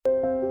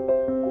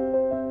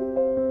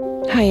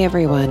Hi,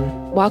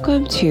 everyone.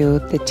 Welcome to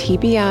the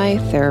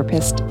TBI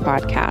Therapist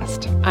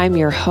Podcast. I'm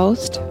your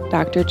host,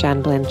 Dr.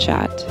 Jen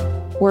Blanchette,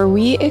 where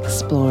we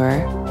explore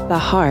the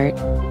heart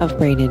of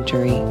brain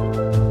injury.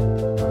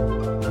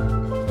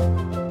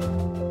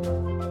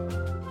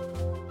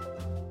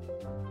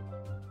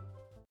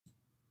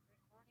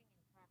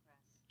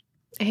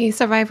 Hey,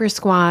 Survivor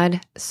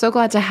Squad. So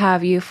glad to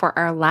have you for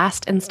our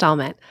last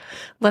installment.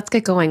 Let's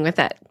get going with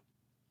it.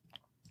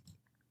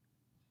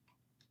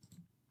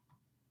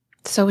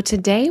 So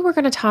today we're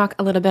going to talk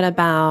a little bit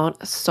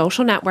about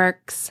social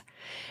networks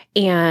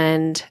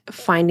and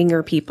finding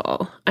your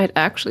people. I'd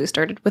actually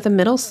started with a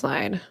middle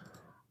slide.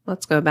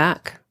 Let's go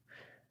back.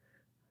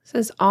 This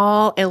is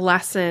all a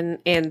lesson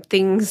in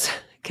things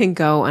can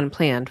go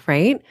unplanned,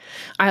 right?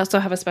 I also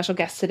have a special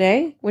guest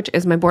today, which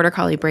is my border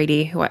collie,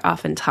 Brady, who I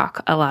often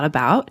talk a lot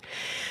about.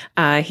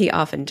 He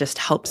often just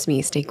helps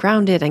me stay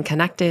grounded and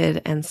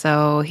connected. And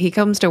so he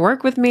comes to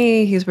work with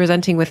me. He's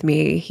presenting with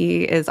me.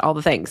 He is all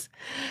the things.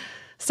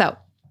 So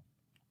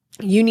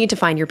you need to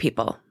find your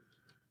people,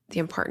 the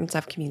importance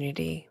of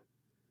community.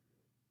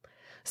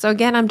 So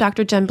again, I'm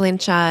Dr. Jen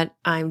Blanchette.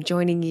 I'm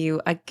joining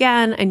you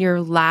again in your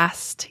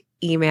last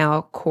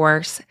email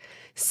course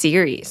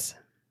series.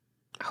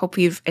 Hope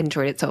you've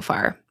enjoyed it so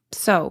far.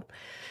 So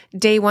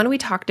day 1, we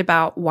talked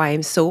about why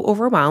I'm so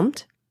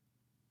overwhelmed.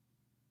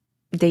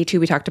 Day 2,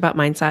 we talked about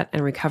mindset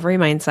and recovery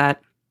mindset.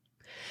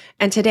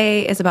 And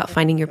today is about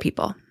finding your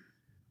people.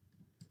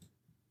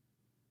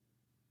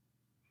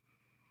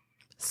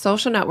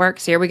 Social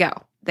networks, here we go.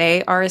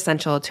 They are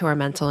essential to our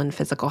mental and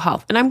physical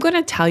health. And I'm going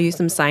to tell you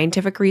some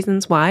scientific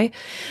reasons why.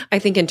 I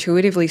think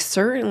intuitively,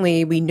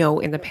 certainly we know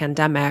in the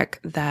pandemic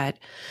that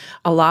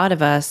a lot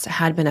of us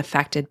had been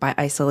affected by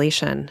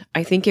isolation.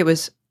 I think it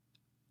was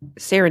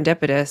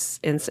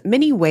serendipitous in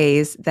many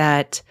ways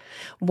that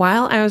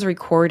while I was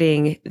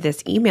recording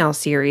this email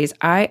series,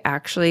 I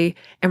actually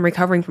am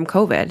recovering from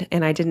COVID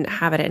and I didn't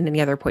have it at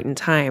any other point in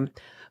time.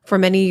 For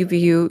many of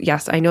you,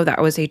 yes, I know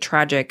that was a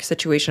tragic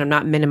situation. I'm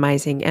not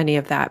minimizing any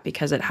of that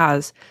because it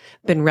has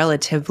been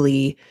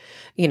relatively,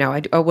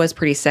 I was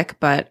pretty sick,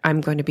 but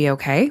I'm going to be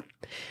okay.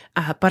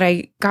 But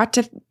I got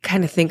to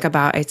kind of think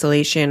about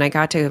isolation. I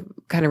got to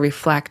kind of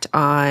reflect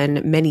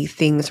on many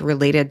things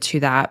related to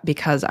that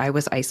because I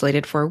was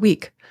isolated for a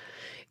week.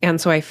 And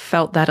so I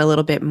felt that a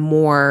little bit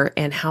more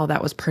and how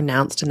that was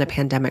pronounced in the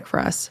pandemic for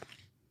us.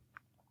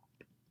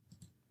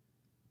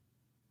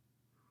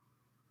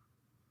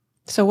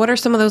 So what are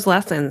some of those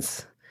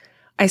lessons?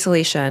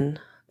 Isolation,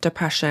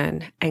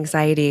 depression,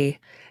 anxiety,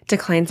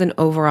 declines in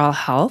overall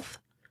health.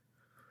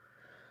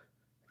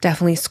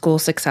 Definitely school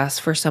success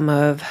for some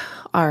of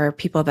our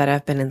people that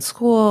have been in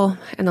school,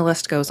 and the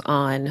list goes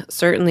on.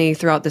 Certainly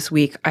throughout this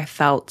week, I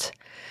felt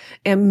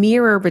a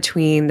mirror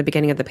between the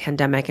beginning of the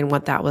pandemic and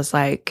what that was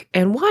like.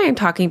 And why I'm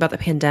talking about the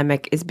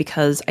pandemic is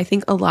because I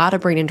think a lot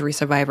of brain injury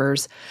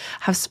survivors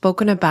have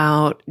spoken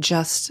about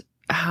just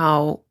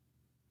how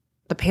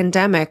the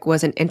pandemic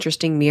was an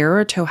interesting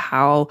mirror to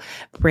how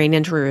brain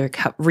injury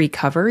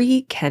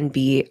recovery can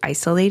be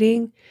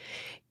isolating.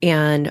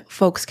 And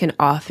folks can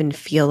often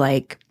feel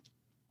like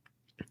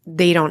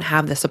they don't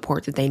have the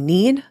support that they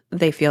need.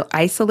 They feel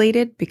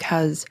isolated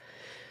because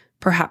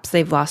perhaps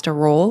they've lost a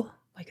role,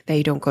 like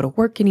they don't go to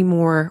work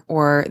anymore,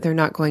 or they're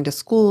not going to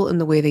school in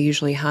the way they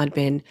usually had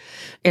been.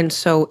 And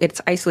so it's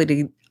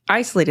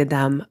isolated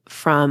them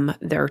from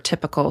their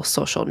typical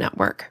social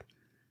network.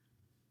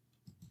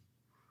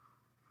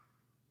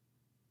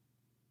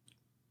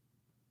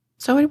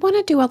 So I want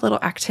to do a little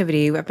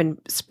activity. I've been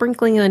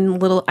sprinkling in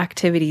little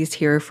activities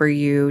here for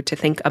you to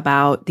think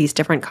about these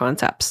different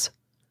concepts.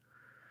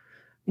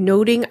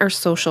 Noting our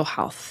social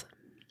health.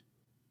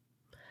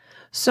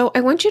 So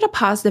I want you to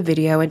pause the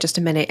video in just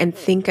a minute and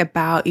think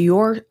about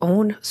your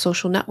own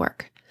social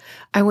network.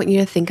 I want you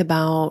to think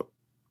about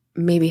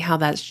maybe how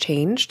that's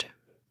changed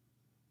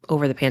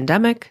over the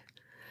pandemic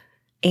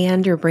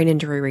and your brain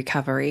injury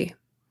recovery.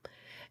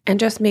 And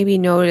just maybe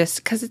notice,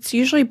 because it's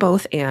usually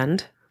both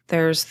and,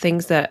 there's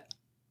things that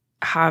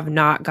have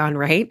not gone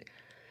right.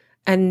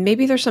 And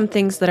maybe there's some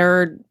things that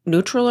are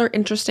neutral or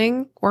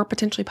interesting or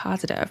potentially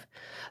positive.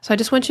 So I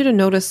just want you to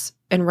notice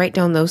and write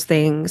down those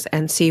things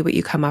and see what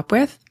you come up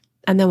with,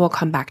 and then we'll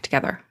come back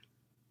together.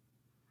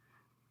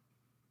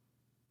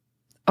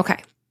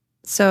 Okay,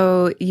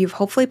 so you've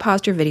hopefully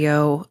paused your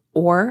video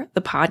or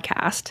the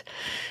podcast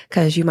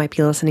because you might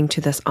be listening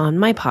to this on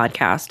my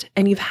podcast,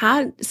 and you've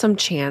had a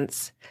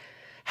chance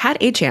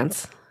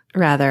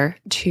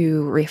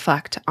to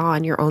reflect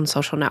on your own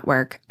social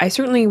network. I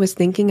certainly was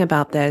thinking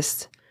about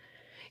this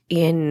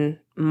in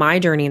my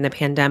journey in the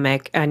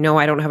pandemic. I know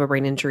I don't have a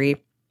brain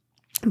injury,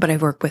 but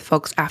I've worked with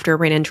folks after a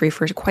brain injury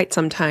for quite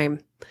some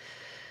time.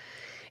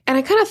 And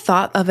I kind of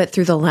thought of it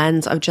through the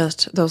lens of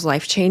just those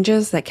life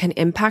changes that can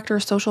impact our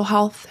social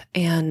health.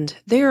 And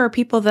there are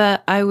people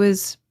that I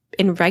was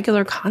in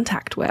regular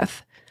contact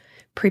with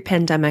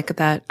pre-pandemic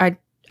that I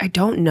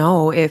don't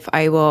know if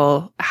I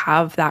will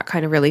have that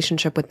kind of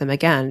relationship with them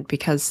again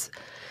because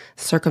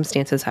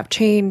circumstances have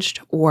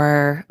changed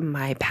or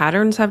my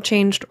patterns have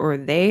changed or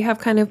they have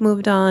kind of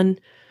moved on.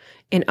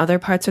 in other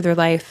parts of their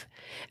life.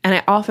 And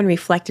I often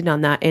reflected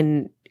on that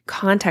in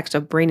context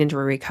of brain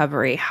injury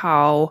recovery,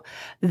 how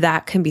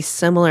that can be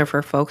similar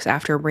for folks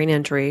after a brain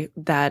injury,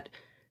 that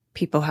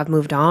people have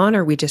moved on,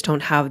 or we just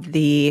don't have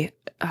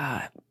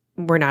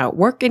we're not at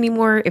work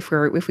anymore if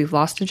we've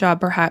lost a job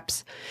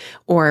perhaps,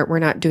 or we're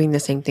not doing the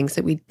same things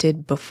that we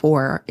did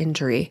before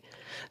injury.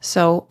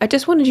 So I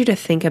just wanted you to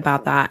think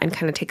about that and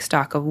kind of take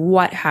stock of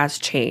what has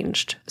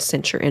changed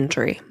since your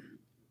injury.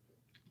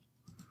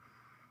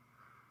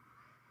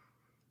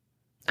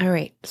 All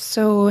right,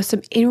 so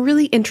some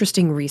really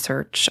interesting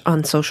research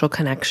on social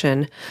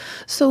connection.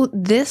 So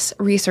this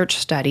research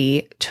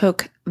study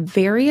took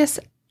various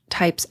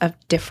types of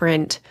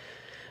different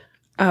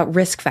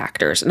risk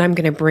factors, and I'm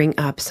going to bring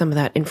up some of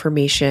that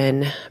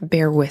information.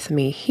 Bear with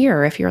me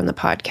here if you're on the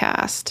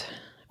podcast,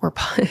 or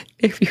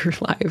if you're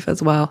live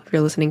as well, if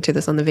you're listening to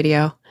this on the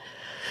video.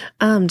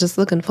 I'm just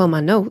looking for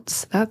my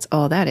notes. That's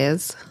all that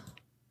is.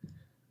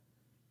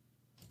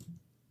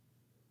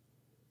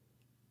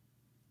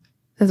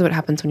 This is what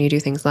happens when you do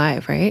things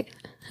live, right?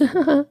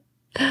 I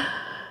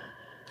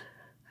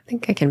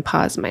think I can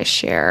pause my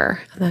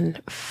share and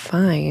then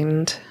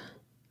find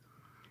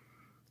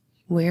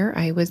where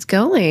I was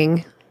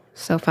going.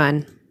 So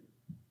fun.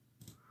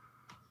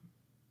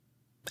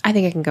 I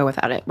think I can go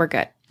without it. We're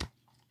good.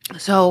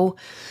 So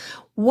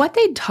what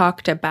they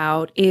talked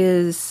about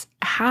is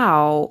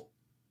how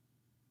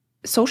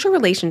social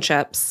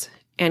relationships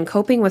and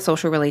coping with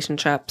social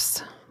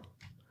relationships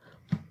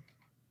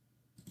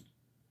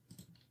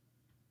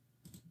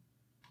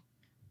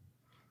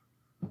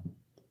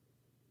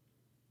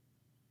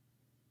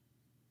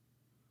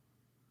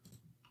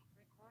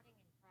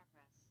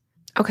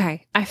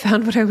Okay, I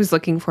found what I was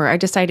looking for. I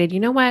decided, you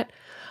know what?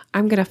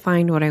 I'm going to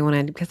find what I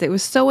wanted because it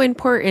was so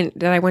important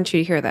that I want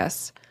you to hear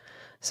this.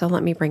 So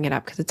let me bring it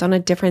up because it's on a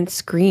different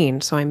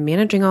screen. So I'm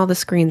managing all the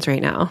screens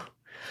right now.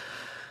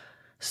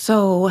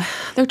 So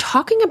they're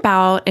talking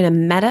about in a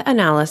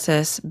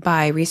meta-analysis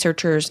by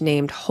researchers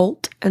named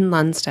Holt and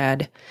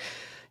Lundstedt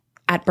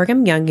at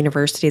Brigham Young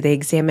University. They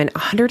examined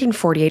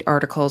 148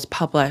 articles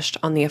published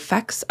on the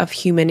effects of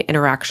human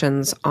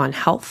interactions on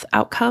health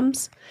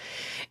outcomes.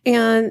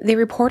 And they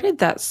reported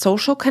that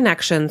social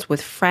connections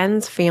with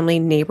friends, family,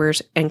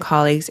 neighbors, and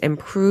colleagues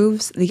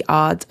improves the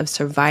odds of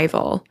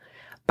survival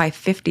by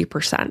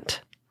 50%.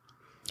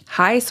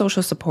 High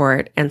social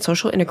support and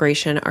social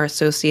integration are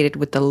associated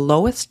with the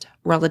lowest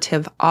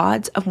relative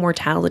odds of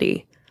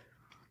mortality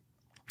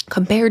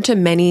compared to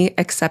many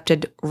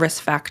accepted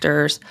risk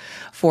factors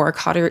for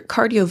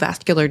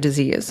cardiovascular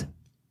disease.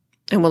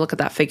 And we'll look at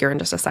that figure in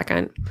just a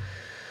second.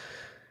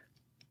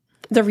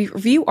 The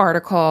review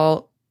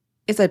article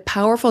is a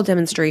powerful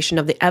demonstration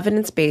of the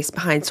evidence base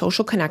behind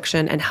social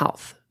connection and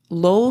health.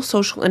 Low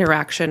social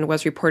interaction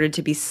was reported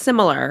to be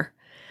similar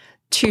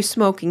to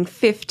smoking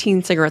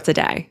 15 cigarettes a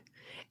day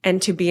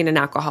and to being an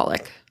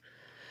alcoholic,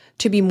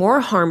 to be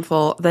more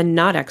harmful than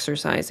not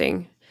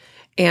exercising,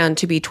 and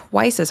to be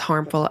twice as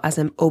harmful as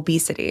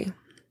obesity.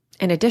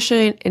 In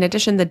addition,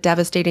 the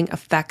devastating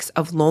effects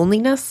of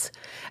loneliness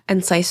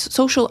and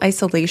social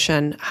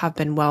isolation have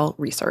been well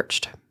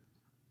researched.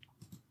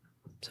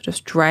 So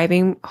just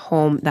driving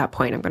home that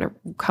point, I'm going to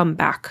come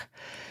back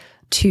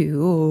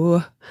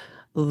to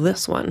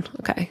this one.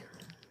 Okay.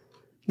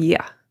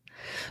 Yeah.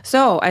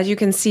 So as you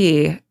can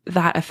see,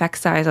 that effect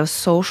size of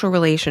social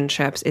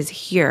relationships is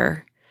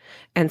here,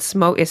 and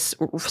smoke is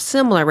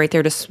similar right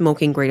there to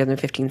smoking greater than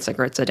 15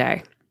 cigarettes a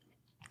day,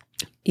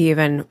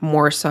 even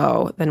more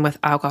so than with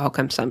alcohol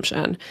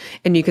consumption.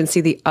 And you can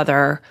see the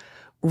other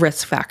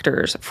risk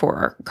factors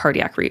for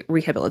cardiac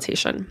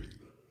rehabilitation.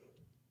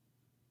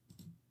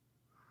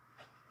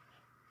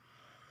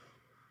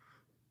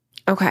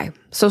 Okay,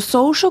 so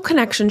social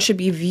connection should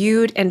be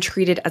viewed and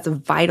treated as a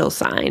vital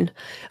sign,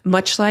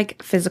 much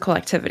like physical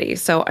activity.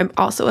 So I'm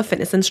also a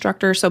fitness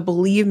instructor, so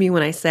believe me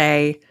when I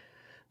say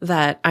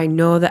that I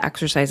know that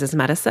exercise is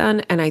medicine,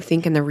 and I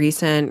think in the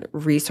recent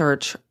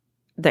research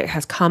that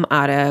has come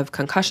out of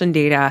concussion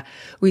data,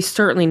 we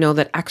certainly know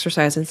that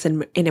exercise is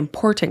an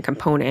important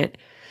component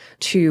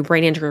to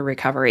brain injury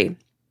recovery.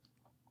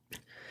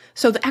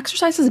 So the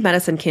Exercise is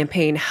Medicine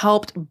campaign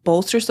helped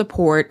bolster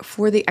support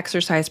for the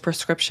exercise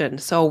prescription.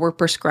 So we're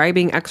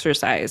prescribing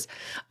exercise.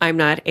 I'm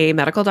not a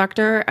medical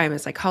doctor. I'm a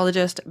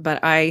psychologist, but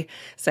I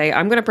say,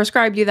 I'm going to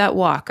prescribe you that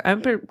walk.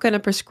 I'm going to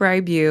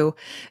prescribe you,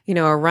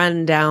 a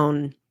run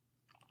down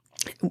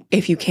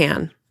if you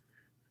can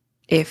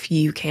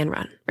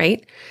run,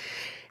 right?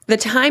 The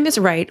time is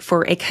right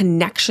for a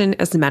Connection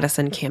as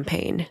Medicine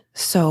campaign.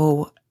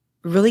 So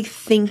really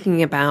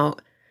thinking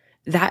about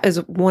that is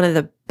one of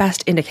the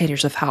best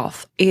indicators of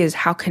health, is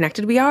how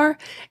connected we are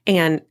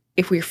and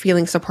if we're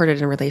feeling supported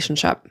in a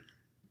relationship.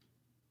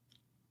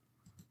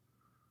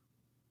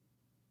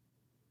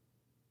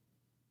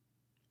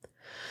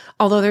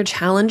 Although there are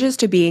challenges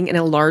to being in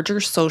a larger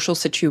social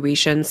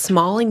situation,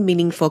 small and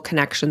meaningful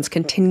connections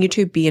continue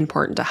to be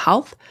important to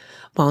health,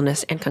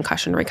 wellness, and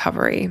concussion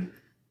recovery.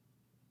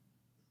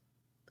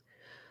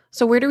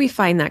 So where do we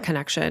find that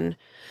connection?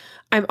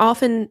 I'm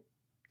often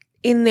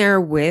in there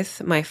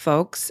with my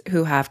folks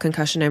who have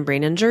concussion and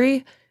brain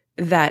injury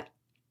that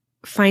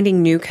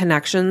finding new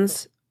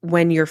connections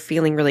when you're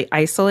feeling really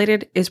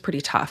isolated is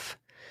pretty tough.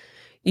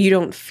 You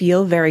don't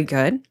feel very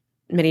good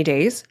many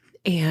days,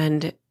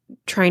 and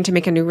trying to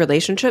make a new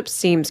relationship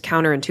seems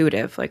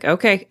counterintuitive. Like,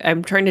 okay,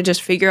 I'm trying to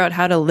just figure out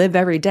how to live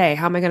every day.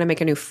 How am I going to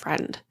make a new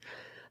friend?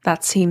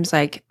 That seems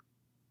like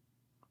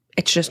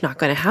it's just not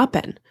going to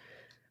happen.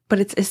 But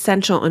it's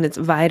essential and it's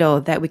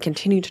vital that we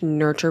continue to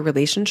nurture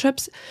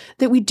relationships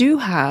that we do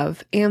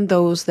have and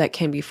those that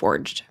can be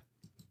forged.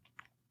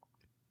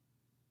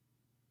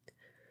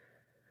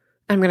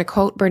 I'm going to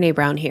quote Brené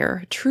Brown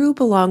here. True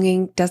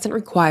belonging doesn't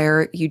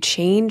require you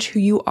change who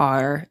you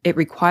are. It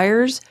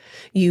requires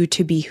you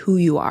to be who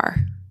you are.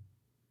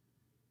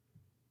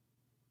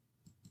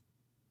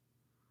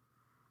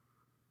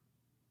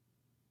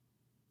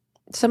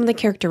 Some of the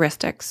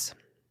characteristics.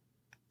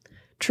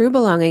 True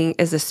belonging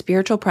is a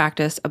spiritual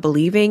practice of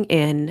believing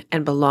in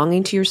and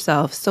belonging to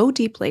yourself so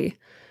deeply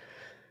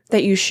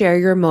that you share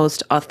your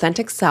most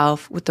authentic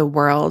self with the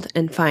world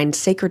and find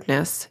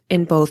sacredness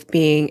in both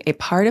being a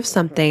part of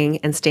something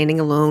and standing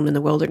alone in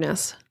the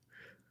wilderness.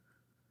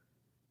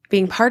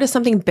 Being part of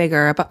something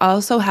bigger, but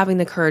also having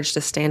the courage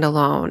to stand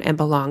alone and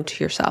belong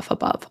to yourself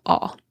above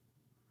all.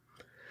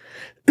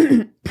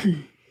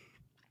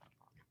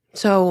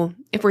 So,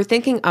 if we're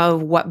thinking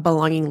of what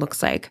belonging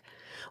looks like,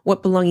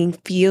 what belonging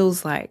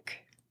feels like,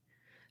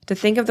 to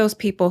think of those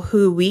people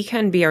who we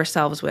can be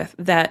ourselves with,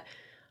 that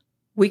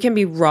we can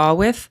be raw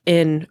with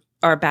in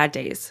our bad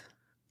days.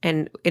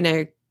 And in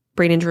a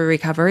brain injury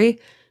recovery,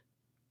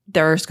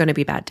 there's going to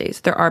be bad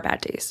days. There are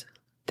bad days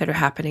that are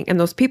happening. And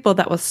those people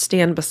that will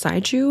stand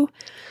beside you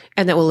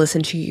and that will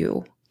listen to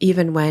you,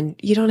 even when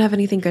you don't have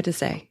anything good to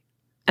say.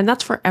 And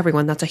that's for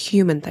everyone. That's a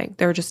human thing.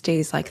 There are just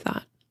days like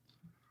that.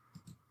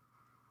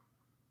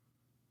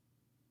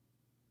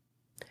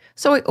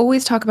 So I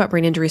always talk about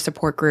brain injury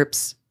support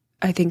groups.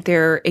 I think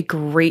they're a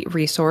great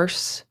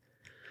resource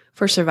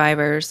for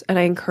survivors. And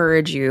I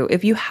encourage you,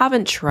 if you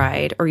haven't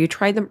tried or you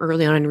tried them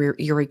early on in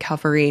your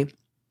recovery,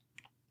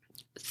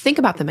 think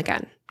about them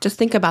again. Just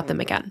think about them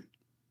again.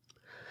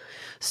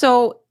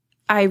 So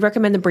I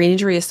recommend the Brain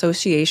Injury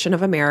Association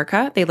of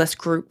America. They list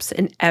groups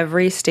in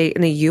every state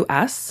in the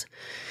U.S.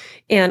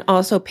 And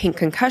also Pink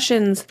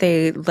Concussions,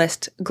 they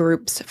list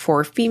groups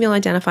for female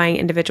identifying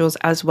individuals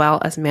as well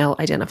as male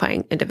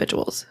identifying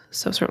individuals.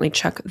 So certainly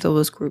check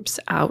those groups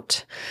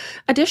out.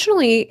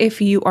 Additionally, if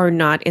you are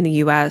not in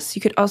the US,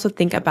 you could also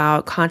think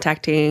about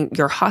contacting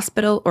your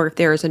hospital or if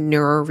there is a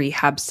neuro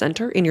rehab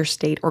center in your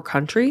state or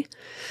country.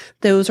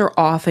 Those are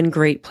often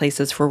great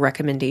places for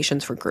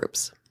recommendations for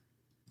groups.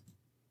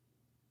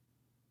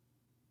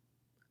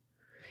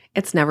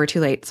 It's never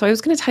too late. So I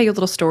was going to tell you a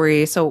little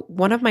story. So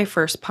one of my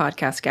first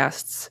podcast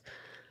guests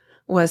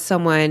was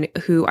someone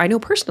who I know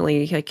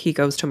personally, like he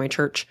goes to my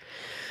church.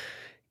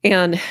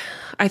 And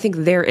I think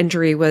their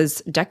injury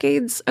was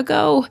decades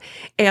ago.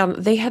 And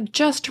they had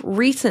just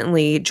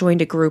recently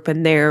joined a group,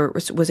 and there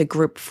was a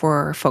group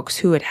for folks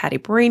who had had a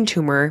brain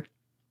tumor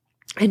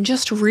and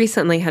just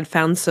recently had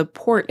found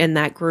support in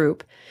that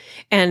group.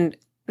 And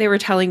they were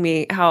telling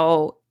me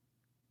how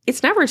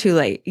it's never too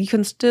late. You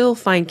can still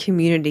find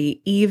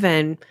community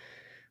even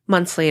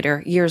months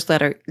later, years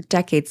later,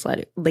 decades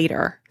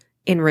later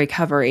in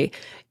recovery.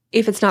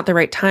 If it's not the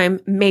right time,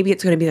 maybe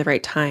it's going to be the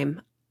right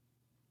time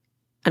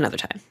another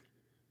time.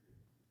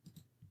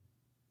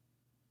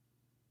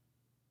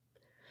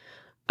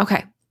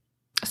 Okay.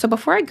 So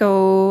before I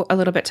go a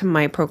little bit to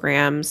my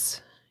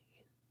programs,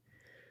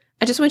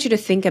 I just want you to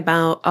think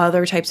about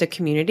other types of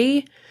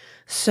community.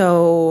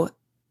 So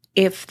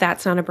if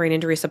that's not a brain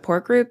injury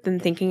support group, then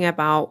thinking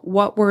about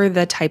what were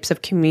the types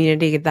of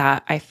community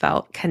that I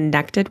felt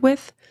connected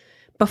with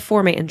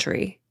before my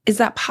injury. Is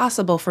that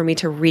possible for me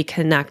to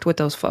reconnect with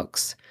those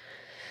folks?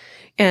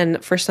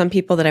 And for some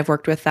people that I've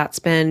worked with, that's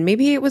been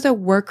maybe it was a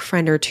work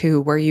friend or two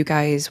where you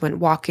guys went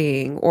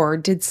walking or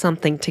did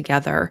something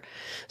together.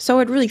 So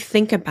I'd really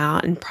think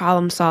about and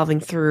problem solving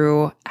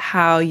through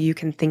how you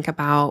can think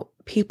about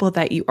people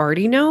that you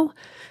already know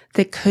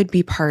that could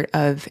be part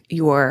of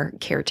your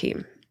care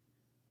team.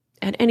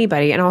 And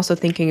anybody, and also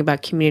thinking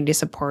about community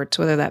supports,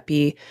 whether that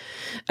be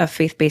a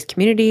faith-based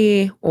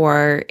community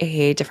or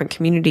a different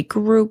community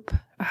group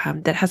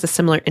that has a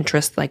similar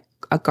interest, like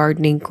a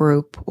gardening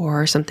group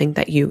or something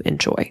that you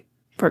enjoy,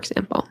 for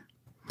example.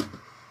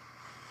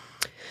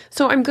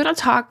 So I'm going to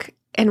talk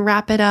and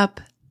wrap it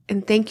up.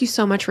 And thank you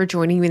so much for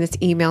joining me in this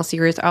email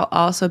series. I'll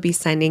also be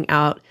sending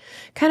out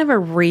kind of a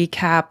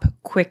recap,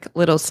 quick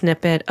little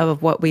snippet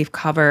of what we've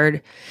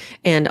covered.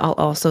 And I'll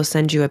also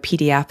send you a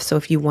PDF. So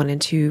if you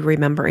wanted to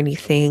remember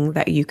anything,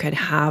 that you could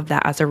have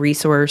that as a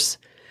resource.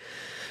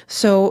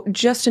 So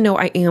just to know,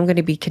 I am going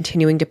to be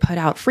continuing to put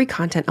out free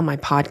content on my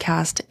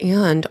podcast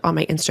and on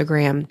my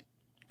Instagram.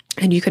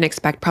 And you can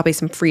expect probably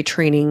some free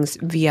trainings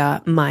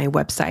via my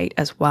website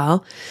as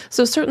well.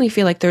 So certainly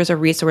feel like there's a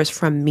resource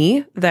from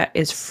me that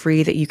is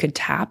free that you can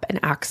tap and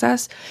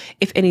access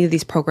if any of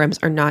these programs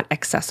are not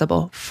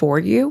accessible for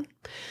you.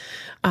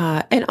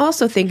 And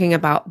also thinking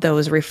about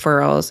those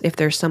referrals, if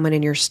there's someone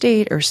in your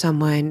state or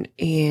someone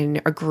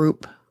in a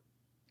group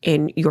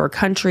in your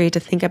country, to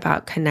think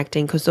about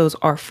connecting, because those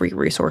are free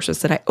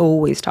resources that I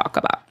always talk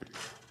about.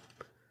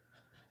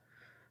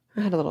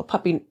 I had a little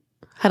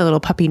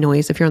puppy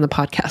noise. If you're on the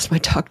podcast, my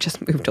dog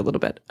just moved a little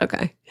bit.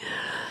 Okay.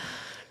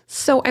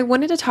 So I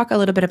wanted to talk a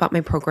little bit about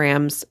my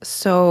programs.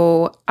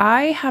 So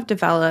I have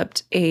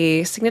developed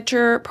a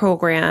signature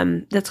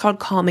program that's called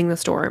Calming the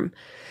Storm.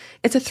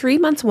 It's a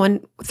 3-month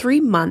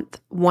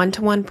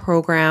one-to-one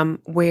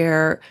program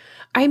where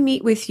I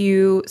meet with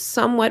you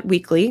somewhat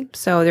weekly.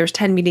 So there's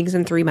 10 meetings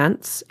in 3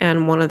 months.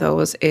 And one of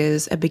those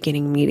is a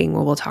beginning meeting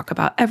where we'll talk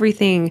about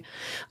everything.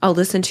 I'll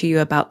listen to you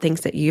about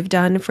things that you've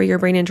done for your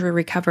brain injury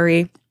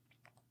recovery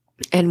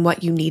and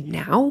what you need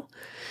now.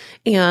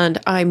 And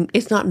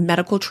it's not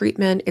medical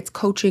treatment, it's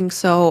coaching.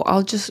 So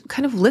I'll just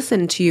kind of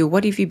listen to you.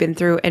 What have you been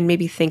through? And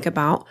maybe think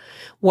about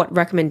what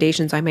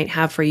recommendations I might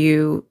have for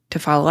you to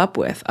follow up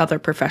with other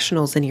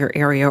professionals in your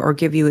area, or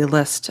give you a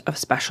list of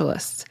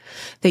specialists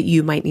that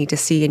you might need to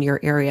see in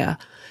your area.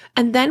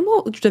 And then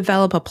we'll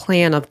develop a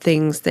plan of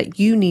things that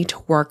you need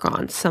to work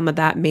on. Some of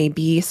that may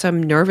be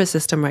some nervous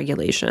system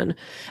regulation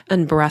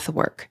and breath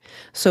work.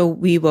 So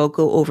we will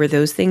go over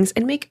those things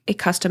and make a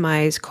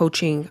customized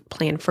coaching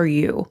plan for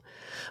you.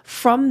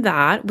 From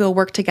that, we'll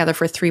work together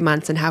for 3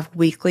 months and have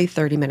weekly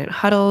 30-minute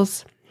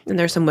huddles. And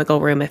there's some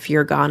wiggle room if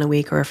you're gone a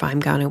week or if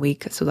I'm gone a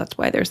week. So that's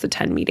why there's the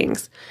 10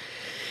 meetings.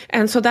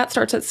 And so that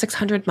starts at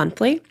 $600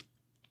 monthly.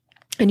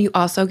 And you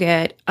also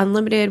get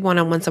unlimited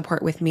one-on-one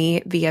support with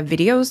me via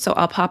videos. So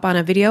I'll pop on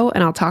a video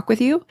and I'll talk with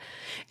you,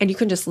 and you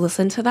can just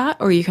listen to that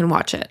or you can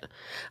watch it.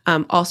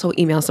 Also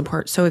email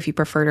support. So if you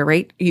prefer to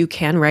write, you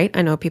can write.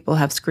 I know people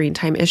have screen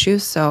time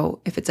issues.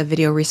 So if it's a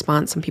video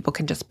response, some people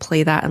can just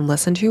play that and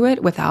listen to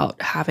it without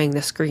having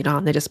the screen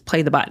on. They just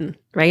play the button,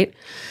 right?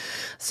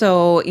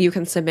 So you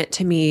can submit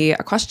to me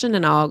a question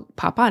and I'll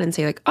pop on and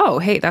say like, oh,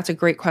 hey, that's a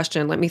great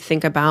question. Let me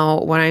think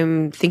about what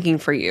I'm thinking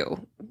for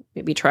you.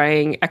 Maybe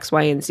trying X,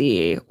 Y, and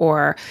Z,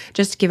 or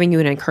just giving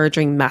you an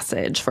encouraging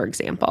message, for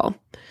example.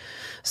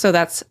 So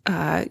that's,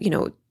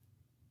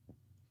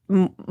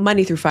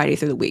 Monday through Friday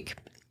through the week.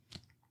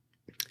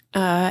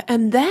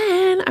 And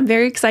then I'm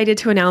very excited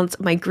to announce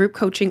my group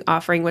coaching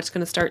offering, which is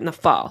going to start in the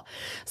fall.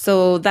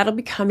 So that'll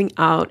be coming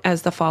out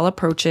as the fall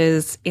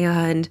approaches.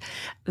 And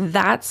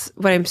that's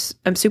what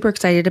I'm super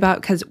excited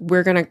about, because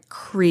we're going to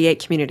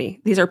create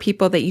community. These are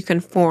people that you can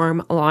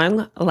form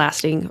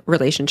long-lasting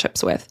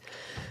relationships with.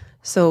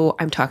 So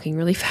I'm talking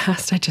really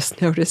fast. I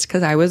just noticed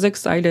because I was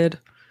excited.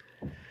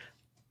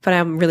 But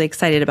I'm really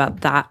excited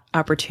about that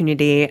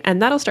opportunity.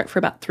 And that'll start for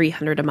about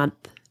 $300 a month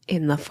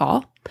in the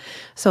fall.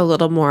 So a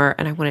little more,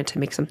 and I wanted to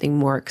make something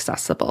more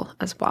accessible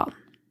as well.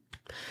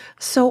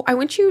 So I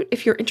want you,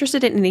 if you're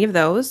interested in any of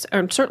those,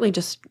 or certainly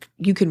just,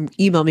 you can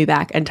email me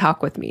back and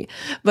talk with me.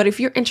 But if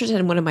you're interested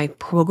in one of my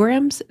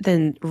programs,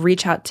 then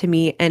reach out to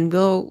me and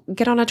we'll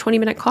get on a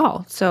 20-minute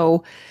call.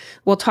 So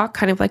we'll talk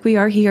kind of like we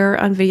are here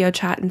on video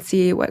chat and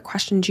see what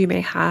questions you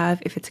may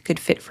have, if it's a good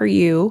fit for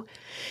you.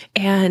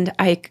 And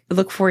I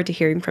look forward to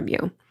hearing from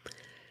you.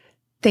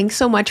 Thanks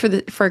so much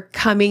for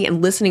coming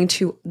and listening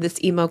to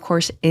this email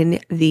course in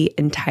the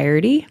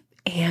entirety.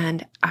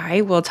 And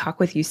I will talk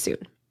with you soon.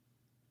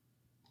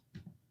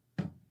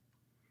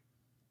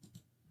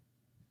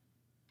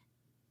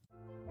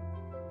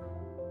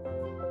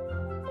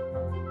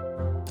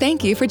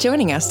 Thank you for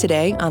joining us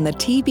today on the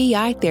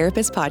TBI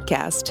Therapist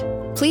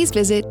Podcast. Please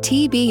visit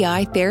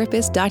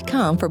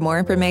tbitherapist.com for more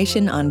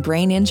information on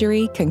brain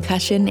injury,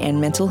 concussion,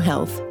 and mental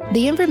health.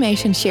 The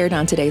information shared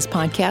on today's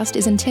podcast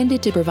is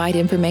intended to provide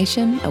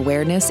information,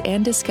 awareness,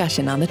 and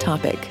discussion on the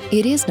topic.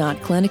 It is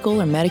not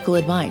clinical or medical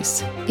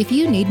advice. If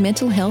you need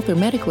mental health or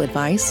medical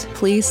advice,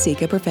 please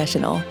seek a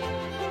professional.